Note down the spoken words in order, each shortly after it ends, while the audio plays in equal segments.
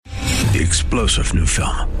The explosive new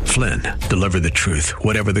film, Flynn, Deliver the Truth,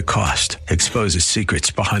 Whatever the Cost, exposes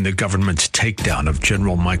secrets behind the government's takedown of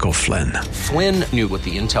General Michael Flynn. Flynn knew what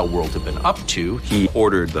the intel world had been up to. He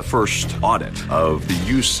ordered the first audit of the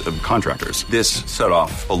use of contractors. This set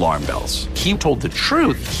off alarm bells. He told the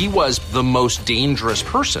truth. He was the most dangerous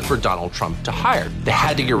person for Donald Trump to hire. They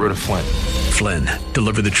had to get rid of Flynn. Flynn,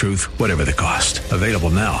 Deliver the Truth, Whatever the Cost. Available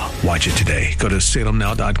now. Watch it today. Go to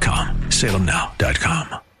salemnow.com.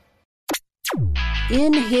 salemnow.com.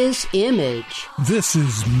 In His Image. This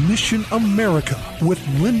is Mission America with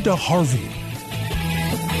Linda Harvey.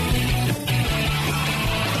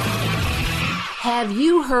 Have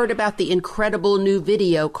you heard about the incredible new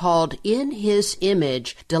video called In His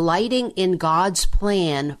Image, Delighting in God's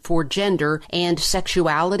Plan for Gender and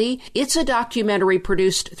Sexuality? It's a documentary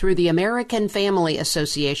produced through the American Family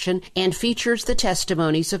Association and features the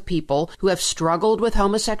testimonies of people who have struggled with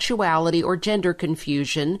homosexuality or gender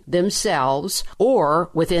confusion themselves or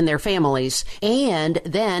within their families, and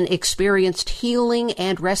then experienced healing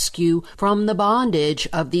and rescue from the bondage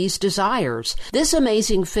of these desires. This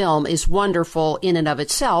amazing film is wonderful in and of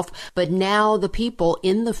itself, but now the people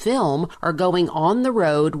in the film are going on the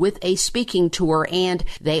road with a speaking tour, and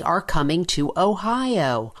they are coming to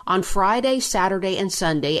Ohio. On Friday, Saturday, and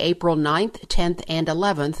Sunday, April 9th, 10th, and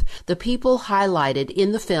 11th, the people highlighted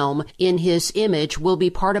in the film In His Image will be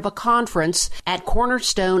part of a conference at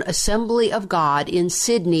Cornerstone Assembly of God in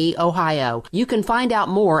Sidney, Ohio. You can find out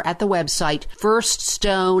more at the website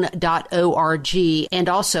firststone.org and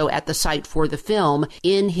also at the site for the film,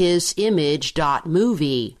 inhisimage.movie.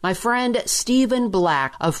 My friend Stephen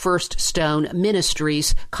Black of First Stone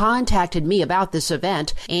Ministries contacted me about this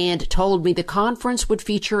event and told me the conference would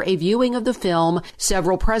feature a viewing of the film,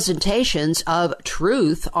 several presentations of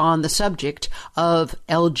truth on the subject of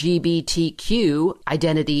LGBTQ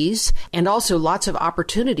identities, and also lots of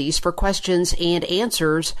opportunities for questions and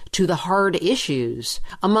answers to the hard issues.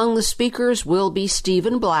 Among the speakers will be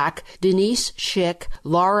Stephen Black, Denise Schick,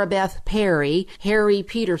 Laura Beth Perry, Harry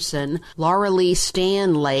Peterson, Laura Lee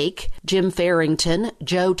Stanlake, Jim Farrington,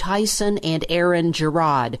 Joe Tyson, and Aaron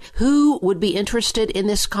Girard. Who would be interested in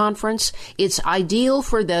this conference? It's ideal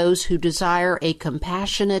for those who desire a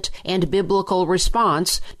compassionate and biblical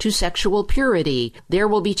response to sexual purity. There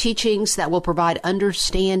will be teachings that will provide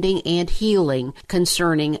understanding and healing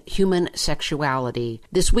concerning human sexuality.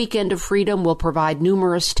 This weekend of freedom will provide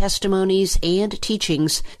numerous testimonies and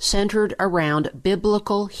teachings centered around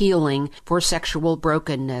biblical healing for sexual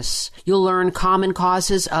brokenness. You'll learn common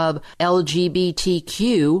causes of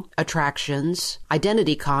LGBTQ attractions,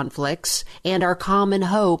 identity conflicts, and our common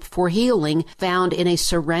hope for healing found in a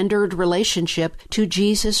surrendered relationship to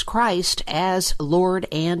Jesus Christ as Lord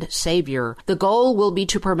and Savior. The goal will be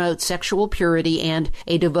to promote sexual purity and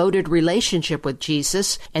a devoted relationship with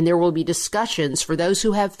Jesus, and there will be discussions for those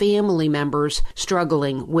who have family members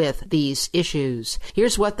struggling with these issues.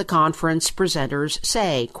 Here's what the conference presenters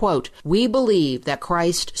say, quote, "We believe that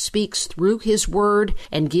Christ speaks through His Word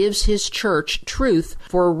and gives His church truth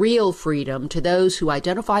for real freedom to those who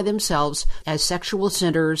identify themselves as sexual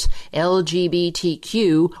sinners,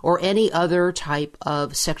 LGBTQ, or any other type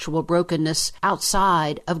of sexual brokenness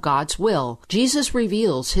outside of God's will. Jesus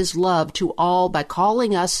reveals His love to all by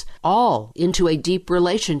calling us all into a deep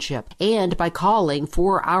relationship and by calling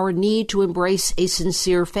for our need to embrace a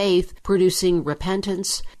sincere faith, producing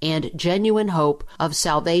repentance and genuine hope of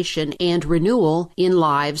salvation and renewal in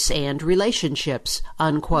lives and relationships,"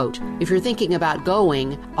 unquote. If you're thinking about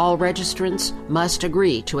going, all registrants must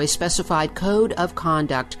agree to a specified code of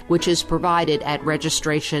conduct which is provided at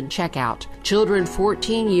registration checkout. Children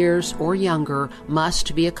 14 years or younger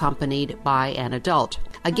must be accompanied by an adult.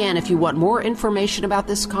 Again, if you want more information about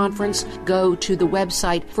this conference, go to the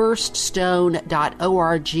website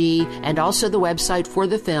firststone.org and also the website for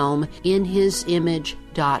the film,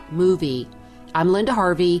 inhisimage.movie. I'm Linda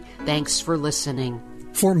Harvey. Thanks for listening.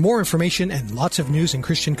 For more information and lots of news and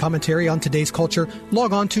Christian commentary on today's culture,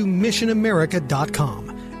 log on to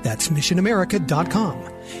missionamerica.com. That's missionamerica.com.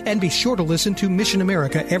 And be sure to listen to Mission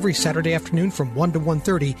America every Saturday afternoon from 1 to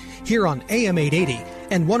 1:30 here on AM 880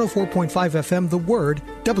 and 104.5 FM The Word,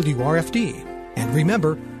 WRFD. And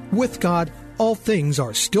remember, with God, all things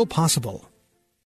are still possible.